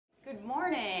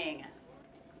morning.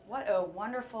 What a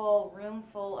wonderful room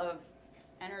full of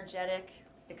energetic,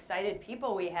 excited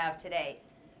people we have today.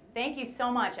 Thank you so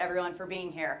much, everyone, for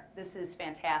being here. This is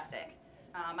fantastic.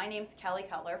 My name's Kelly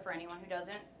Cutler, for anyone who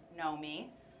doesn't know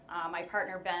me. My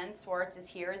partner, Ben Swartz, is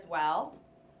here as well.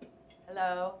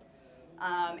 Hello.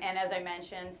 And as I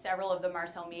mentioned, several of the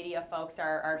Marcel Media folks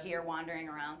are here wandering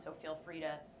around, so feel free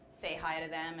to say hi to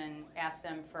them and ask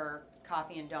them for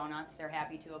coffee and donuts. They're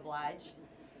happy to oblige.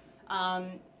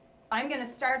 I'm going to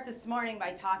start this morning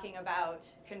by talking about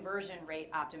conversion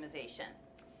rate optimization,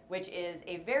 which is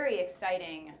a very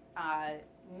exciting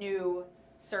new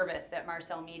service that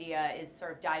Marcel Media is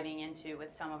sort of diving into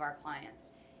with some of our clients.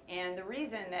 And the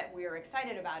reason that we're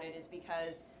excited about it is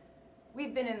because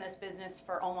we've been in this business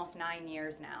for almost 9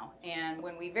 years now. And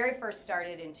when we very first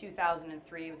started in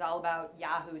 2003, it was all about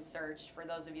Yahoo search. For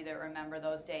those of you that remember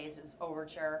those days, it was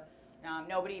Overture.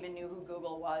 Nobody even knew who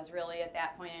Google was really at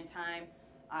that point in time.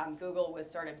 Google was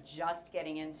sort of just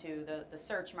getting into the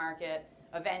search market.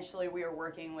 Eventually, we were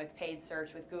working with paid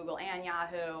search with Google and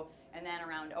Yahoo. And then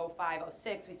around 05,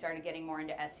 06, we started getting more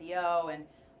into SEO. And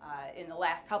in the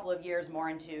last couple of years,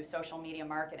 more into social media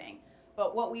marketing.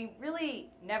 But what we really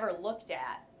never looked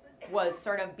at was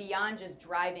sort of beyond just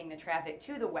driving the traffic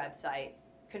to the website,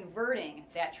 converting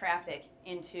that traffic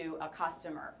into a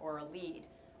customer or a lead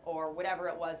or whatever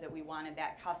it was that we wanted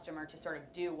that customer to sort of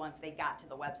do once they got to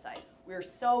the website. We were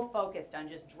so focused on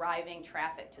just driving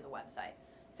traffic to the website.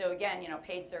 So again,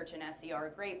 paid search and SEO are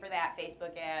great for that.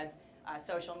 Facebook ads,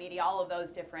 social media, all of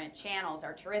those different channels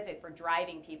are terrific for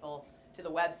driving people to the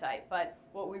website. But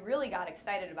what we really got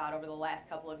excited about over the last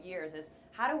couple of years is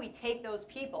how do we take those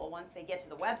people once they get to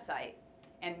the website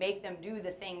and make them do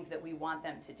the things that we want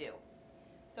them to do.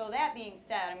 So that being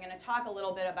said, I'm going to talk a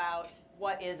little bit about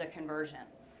what is a conversion.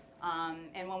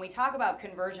 And when we talk about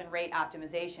conversion rate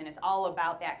optimization, it's all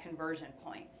about that conversion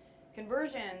point.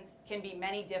 Conversions can be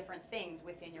many different things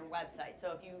within your website.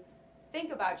 So if you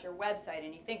think about your website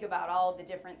and you think about all of the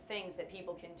different things that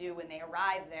people can do when they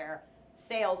arrive there,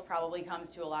 sales probably comes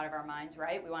to a lot of our minds,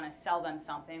 right? We want to sell them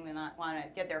something. We want to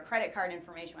get their credit card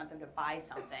information. We want them to buy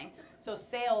something. So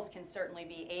sales can certainly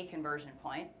be a conversion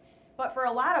point. But for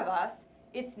a lot of us,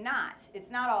 it's not. It's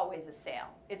not always a sale.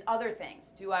 It's other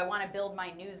things. Do I want to build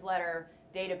my newsletter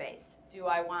database? Do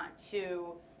I want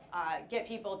to get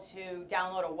people to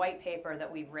download a white paper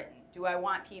that we've written? Do I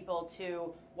want people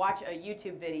to watch a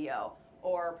YouTube video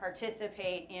or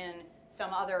participate in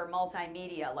some other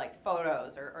multimedia like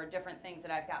photos or different things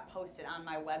that I've got posted on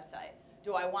my website?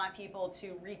 Do I want people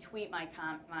to retweet my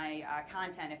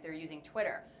content if they're using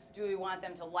Twitter? Do we want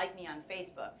them to like me on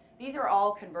Facebook? These are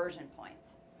all conversion points.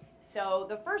 So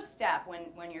the first step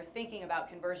when you're thinking about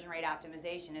conversion rate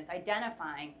optimization is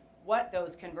identifying what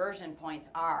those conversion points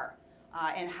are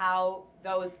and how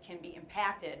those can be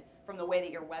impacted from the way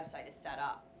that your website is set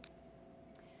up.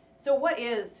 So what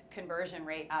is conversion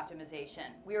rate optimization?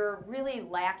 We're really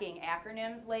lacking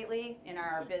acronyms lately in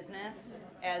our business.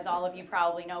 As all of you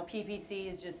probably know,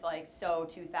 PPC is just like so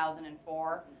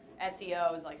 2004.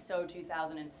 SEO is like so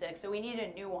 2006. So we need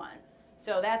a new one.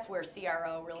 So that's where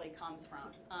CRO really comes from.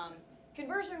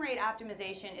 Conversion rate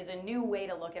optimization is a new way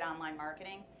to look at online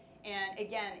marketing. And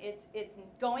again, it's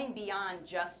going beyond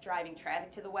just driving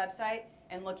traffic to the website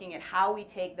and looking at how we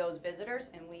take those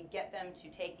visitors and we get them to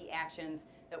take the actions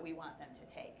that we want them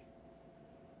to take.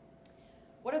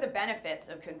 What are the benefits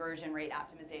of conversion rate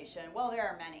optimization? Well, there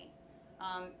are many.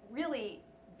 Really,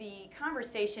 the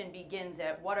conversation begins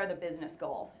at what are the business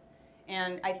goals?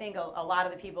 And I think a lot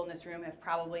of the people in this room have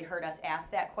probably heard us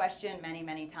ask that question many,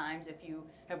 many times. If you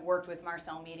have worked with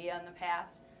Marcel Media in the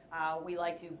past, we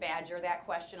like to badger that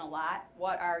question a lot.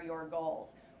 What are your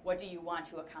goals? What do you want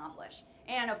to accomplish?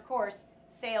 And of course,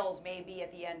 sales may be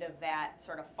at the end of that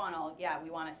sort of funnel. Yeah, we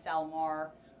want to sell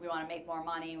more. We want to make more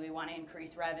money. We want to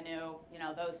increase revenue,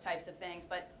 those types of things.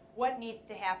 But what needs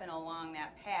to happen along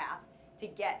that path to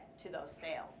get to those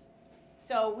sales?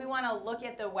 So we want to look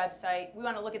at the website. We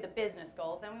want to look at the business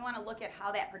goals. Then we want to look at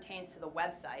how that pertains to the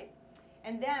website.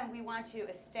 And then we want to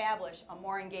establish a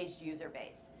more engaged user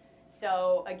base.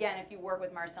 So again, if you work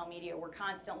with Marcel Media, we're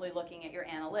constantly looking at your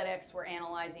analytics. We're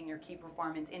analyzing your key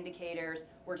performance indicators.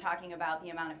 We're talking about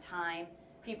the amount of time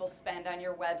people spend on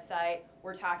your website.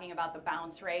 We're talking about the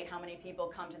bounce rate, how many people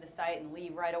come to the site and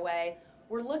leave right away.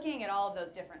 We're looking at all of those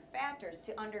different factors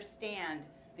to understand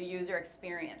the user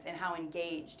experience and how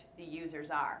engaged the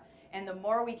users are. And the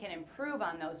more we can improve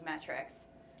on those metrics,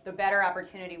 the better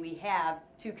opportunity we have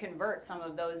to convert some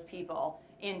of those people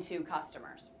into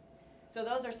customers. So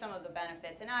those are some of the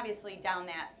benefits. And obviously down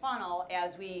that funnel,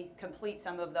 as we complete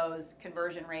some of those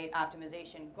conversion rate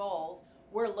optimization goals,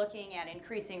 we're looking at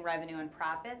increasing revenue and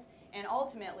profits and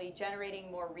ultimately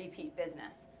generating more repeat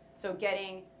business. So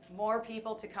getting more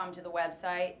people to come to the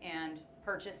website and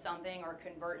purchase something or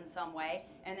convert in some way,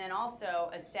 and then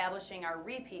also establishing our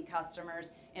repeat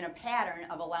customers in a pattern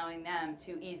of allowing them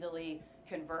to easily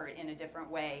convert in a different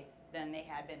way than they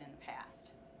had been in the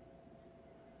past.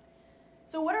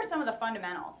 So what are some of the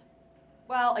fundamentals?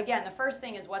 Well, again, the first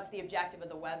thing is what's the objective of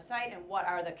the website and what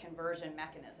are the conversion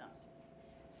mechanisms?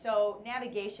 So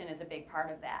navigation is a big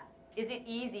part of that. Is it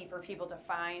easy for people to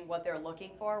find what they're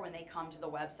looking for when they come to the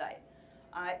website?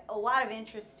 A lot of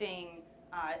interesting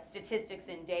statistics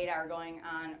and data are going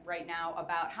on right now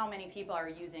about how many people are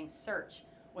using search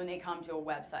when they come to a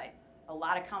website. A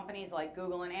lot of companies like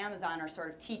Google and Amazon are sort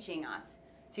of teaching us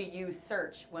to use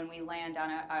search when we land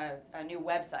on a new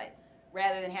website.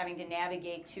 Rather than having to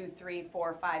navigate 2, 3,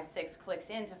 4, 5, 6 clicks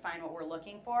in to find what we're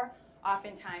looking for,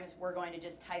 oftentimes we're going to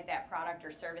just type that product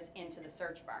or service into the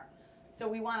search bar. So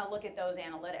we want to look at those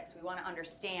analytics. We want to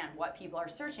understand what people are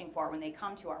searching for when they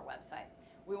come to our website.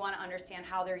 We want to understand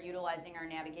how they're utilizing our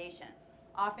navigation.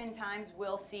 Oftentimes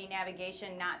we'll see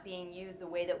navigation not being used the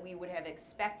way that we would have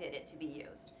expected it to be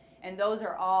used. And those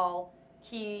are all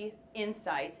key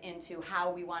insights into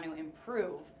how we want to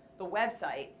improve the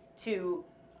website to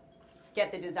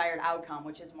get the desired outcome,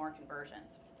 which is more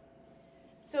conversions.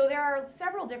 So there are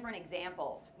several different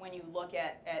examples when you look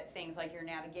at things like your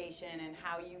navigation and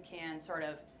how you can sort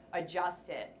of adjust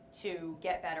it to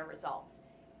get better results.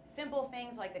 Simple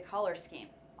things like the color scheme.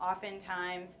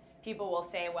 Oftentimes people will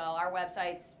say, well, our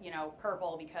website's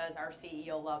purple because our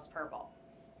CEO loves purple.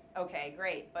 Okay,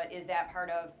 great, but is that part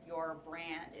of your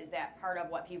brand? Is that part of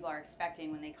what people are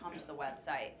expecting when they come to the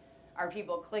website? Are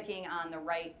people clicking on the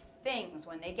right things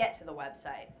when they get to the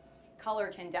website?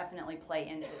 Color can definitely play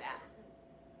into that.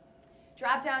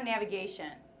 Drop-down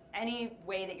navigation. Any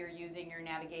way that you're using your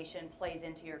navigation plays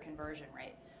into your conversion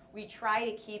rate. We try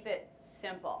to keep it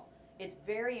simple. It's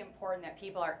very important that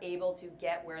people are able to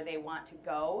get where they want to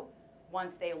go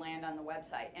once they land on the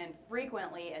website. And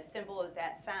frequently, as simple as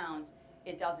that sounds,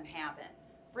 it doesn't happen.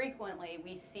 Frequently,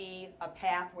 we see a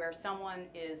path where someone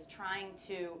is trying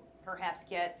to perhaps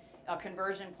get a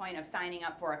conversion point of signing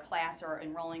up for a class or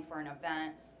enrolling for an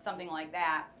event, something like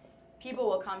that. People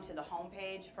will come to the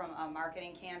homepage from a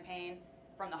marketing campaign.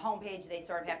 From the homepage, they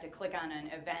sort of have to click on an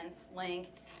events link.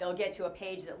 They'll get to a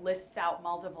page that lists out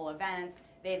multiple events.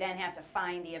 They then have to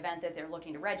find the event that they're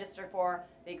looking to register for.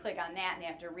 They click on that and they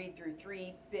have to read through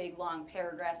 3 big long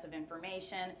paragraphs of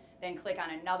information, then click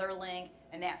on another link,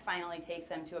 and that finally takes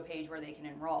them to a page where they can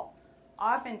enroll.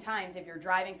 Oftentimes, if you're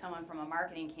driving someone from a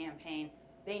marketing campaign,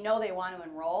 they know they want to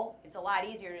enroll. It's a lot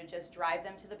easier to just drive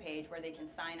them to the page where they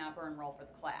can sign up or enroll for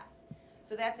the class.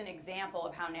 So that's an example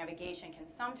of how navigation can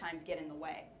sometimes get in the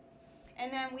way.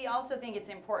 And then we also think it's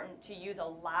important to use a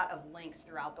lot of links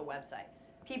throughout the website.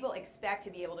 People expect to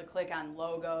be able to click on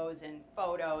logos and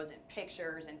photos and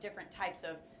pictures and different types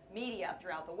of media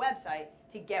throughout the website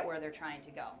to get where they're trying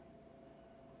to go.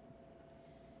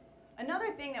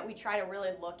 Another thing that we try to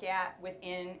really look at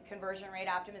within conversion rate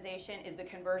optimization is the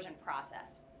conversion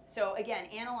process. So again,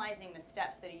 analyzing the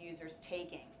steps that a user's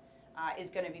taking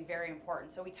is going to be very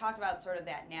important. So we talked about sort of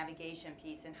that navigation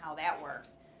piece and how that works.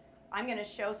 I'm going to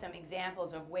show some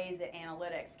examples of ways that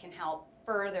analytics can help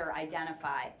further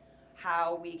identify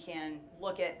how we can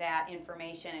look at that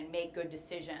information and make good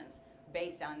decisions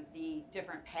based on the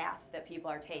different paths that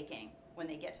people are taking when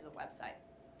they get to the website.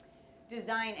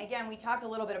 Design, again, we talked a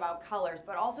little bit about colors,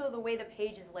 but also the way the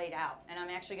page is laid out. And I'm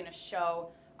actually going to show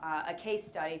a case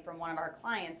study from one of our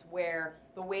clients where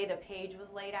the way the page was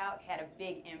laid out had a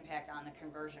big impact on the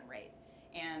conversion rate.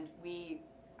 And we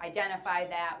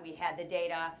identified that, we had the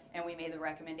data, and we made the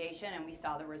recommendation, and we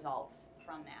saw the results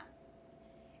from that.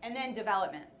 And then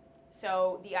development.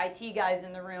 So the IT guys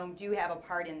in the room do have a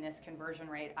part in this conversion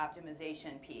rate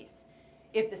optimization piece.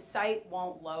 If the site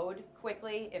won't load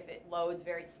quickly, if it loads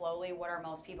very slowly, what are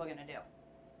most people going to do?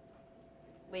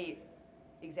 Leave.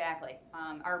 Exactly.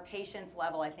 Our patience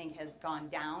level, I think, has gone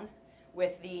down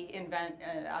with the advent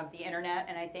of the internet,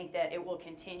 and I think that it will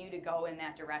continue to go in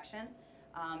that direction.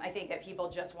 I think that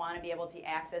people just want to be able to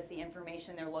access the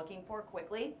information they're looking for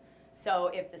quickly.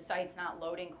 So if the site's not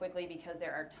loading quickly because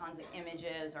there are tons of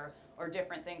images or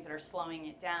different things that are slowing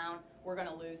it down, we're going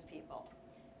to lose people.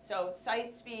 So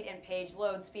site speed and page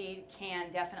load speed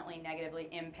can definitely negatively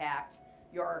impact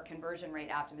your conversion rate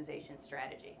optimization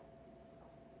strategy.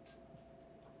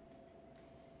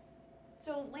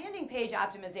 So landing page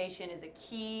optimization is a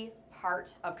key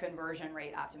part of conversion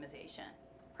rate optimization.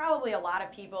 Probably a lot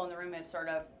of people in the room have sort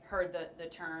of heard the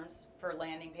terms for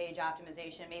landing page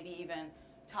optimization, maybe even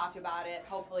talked about it.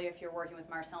 Hopefully, if you're working with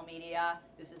Marcel Media,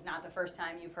 this is not the first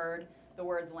time you've heard the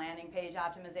words landing page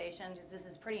optimization. This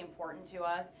is pretty important to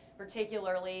us,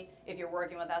 particularly if you're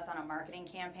working with us on a marketing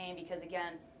campaign, because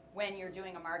again, when you're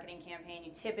doing a marketing campaign,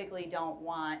 you typically don't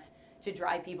want to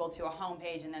drive people to a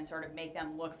homepage and then sort of make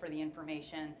them look for the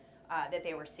information that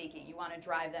they were seeking. You want to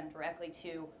drive them directly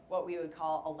to what we would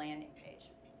call a landing page.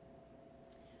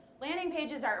 Landing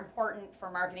pages are important for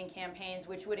marketing campaigns,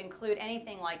 which would include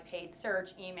anything like paid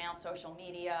search, email, social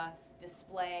media,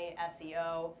 display,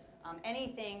 SEO,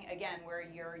 anything, again, where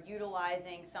you're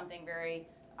utilizing something very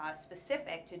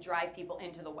specific to drive people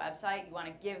into the website. You want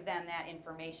to give them that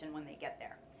information when they get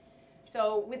there.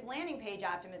 So with landing page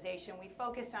optimization, we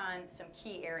focus on some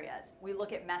key areas. We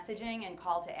look at messaging and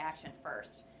call to action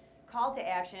first. Call to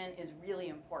action is really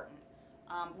important.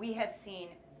 We have seen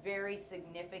very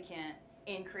significant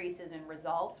increases in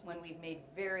results when we've made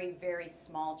very, very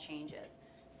small changes.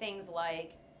 Things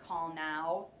like call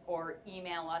now, or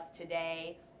email us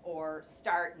today, or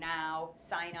start now,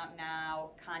 sign up now,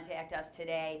 contact us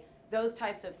today. Those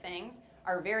types of things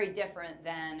are very different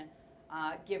than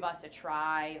give us a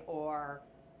try, or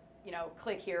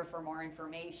click here for more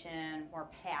information, more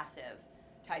passive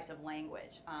types of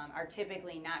language are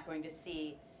typically not going to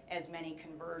see as many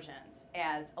conversions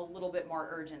as a little bit more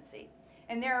urgency.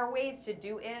 And there are ways to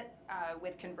do it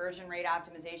with conversion rate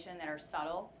optimization that are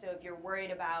subtle. So if you're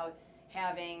worried about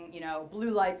having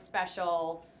blue light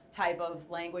special type of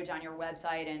language on your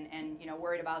website and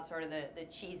worried about sort of the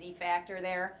cheesy factor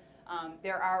there,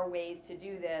 there are ways to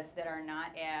do this that are not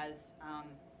as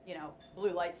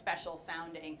blue light special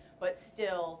sounding, but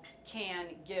still can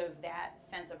give that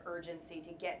sense of urgency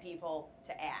to get people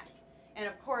to act. And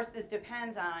of course, this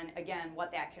depends on, again,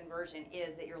 what that conversion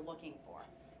is that you're looking for.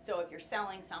 So if you're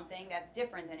selling something, that's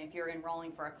different than if you're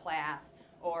enrolling for a class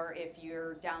or if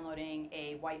you're downloading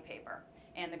a white paper.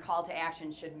 And the call to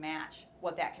action should match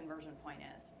what that conversion point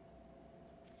is.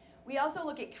 We also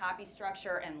look at copy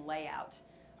structure and layout.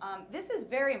 This is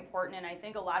very important, and I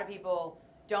think a lot of people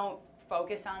don't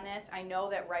focus on this. I know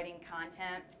that writing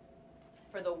content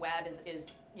for the web is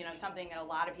something that a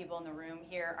lot of people in the room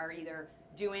here are either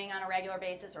doing on a regular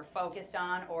basis or focused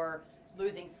on or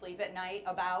losing sleep at night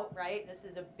about, right? This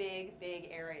is a big, big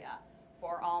area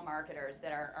for all marketers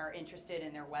that are interested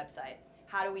in their website.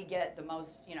 How do we get the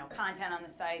most content on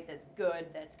the site that's good,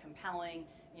 that's compelling,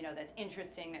 that's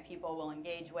interesting, that people will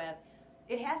engage with?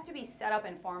 It has to be set up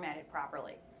and formatted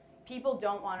properly. People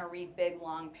don't want to read big,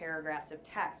 long paragraphs of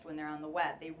text when they're on the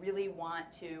web. They really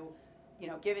want to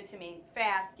give it to me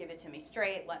fast, give it to me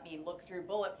straight, let me look through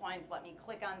bullet points, let me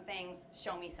click on things,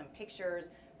 show me some pictures,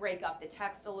 break up the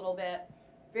text a little bit.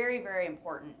 Very, very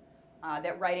important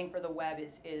that writing for the web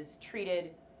is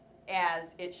treated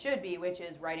as it should be, which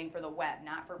is writing for the web,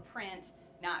 not for print,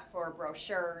 not for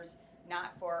brochures,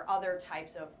 not for other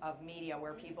types of media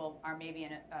where people are maybe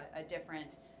in a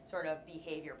different sort of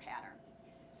behavior pattern.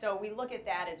 So we look at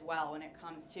that as well when it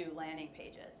comes to landing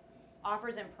pages.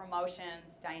 Offers and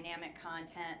promotions, dynamic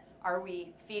content. Are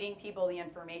we feeding people the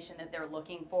information that they're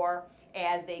looking for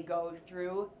as they go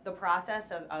through the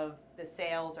process of the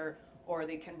sales or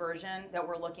the conversion that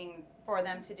we're looking for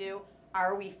them to do?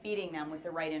 Are we feeding them with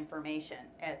the right information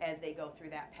as they go through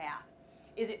that path?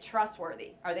 Is it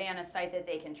trustworthy? Are they on a site that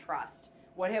they can trust?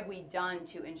 What have we done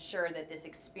to ensure that this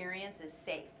experience is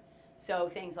safe? So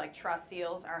things like trust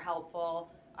seals are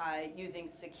helpful. Using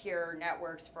secure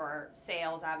networks for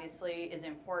sales, obviously, is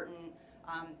important.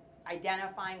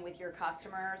 Identifying with your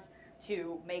customers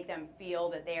to make them feel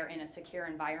that they are in a secure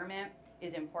environment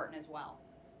is important as well.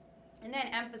 And then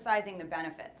emphasizing the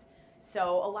benefits.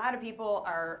 So a lot of people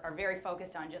are very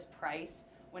focused on just price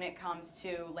when it comes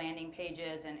to landing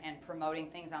pages and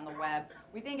promoting things on the web.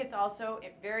 We think it's also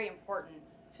very important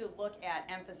to look at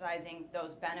emphasizing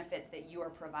those benefits that you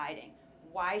are providing.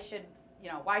 Why should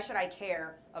I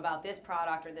care about this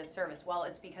product or this service? Well,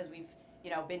 it's because we've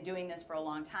been doing this for a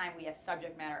long time. We have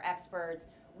subject matter experts.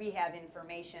 We have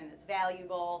information that's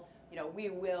valuable. We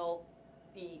will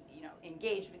be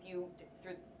engaged with you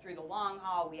through the long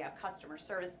haul. We have customer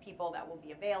service people that will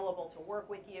be available to work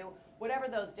with you. Whatever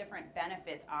those different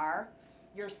benefits are,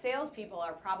 your salespeople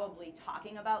are probably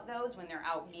talking about those when they're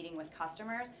out meeting with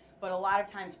customers, but a lot of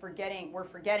times we're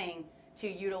forgetting to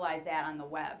utilize that on the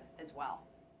web as well.